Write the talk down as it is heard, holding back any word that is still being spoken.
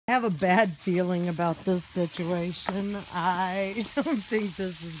I have a bad feeling about this situation. I don't think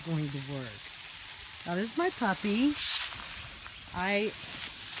this is going to work. That is my puppy.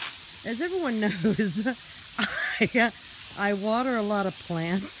 As everyone knows, I water a lot of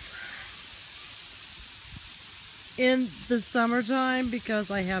plants in the summertime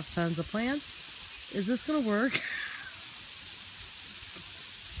because I have tons of plants. Is this gonna work?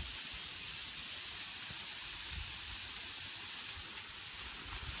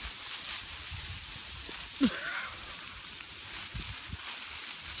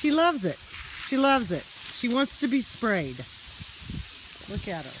 She loves it. She loves it. She wants to be sprayed. Look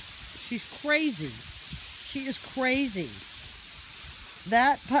at her. She's crazy. She is crazy.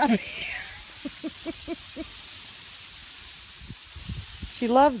 That puppy. She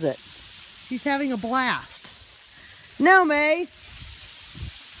loves it. She's having a blast. No, May.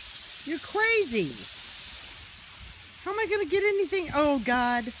 You're crazy. How am I going to get anything? Oh,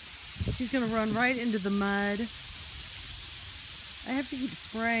 God. She's going to run right into the mud. I have to keep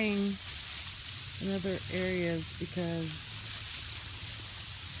spraying in other areas because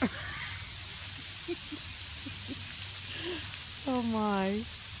oh my,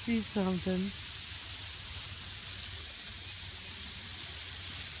 she's something.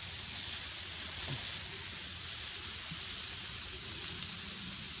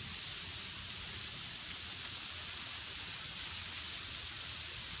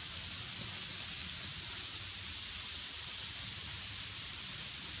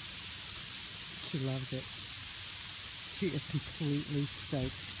 She loves it. She is completely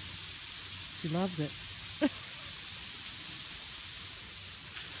stoked. She loves it.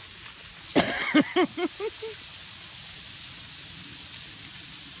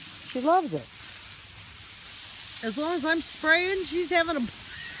 She loves it. As long as I'm spraying, she's having a...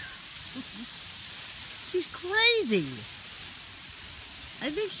 She's crazy. I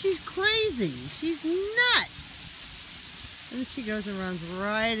think she's crazy. She's nuts. And she goes and runs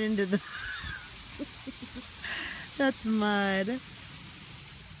right into the... That's mud.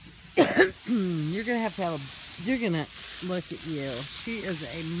 You're gonna have a... You're gonna... Look at you. She is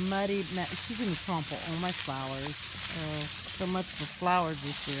a muddy mess. She's gonna trample all my flowers. Oh, so much for flowers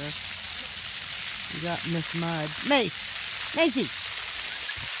this year. You got Miss Mud. Macey!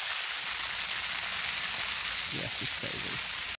 Yes, she's crazy.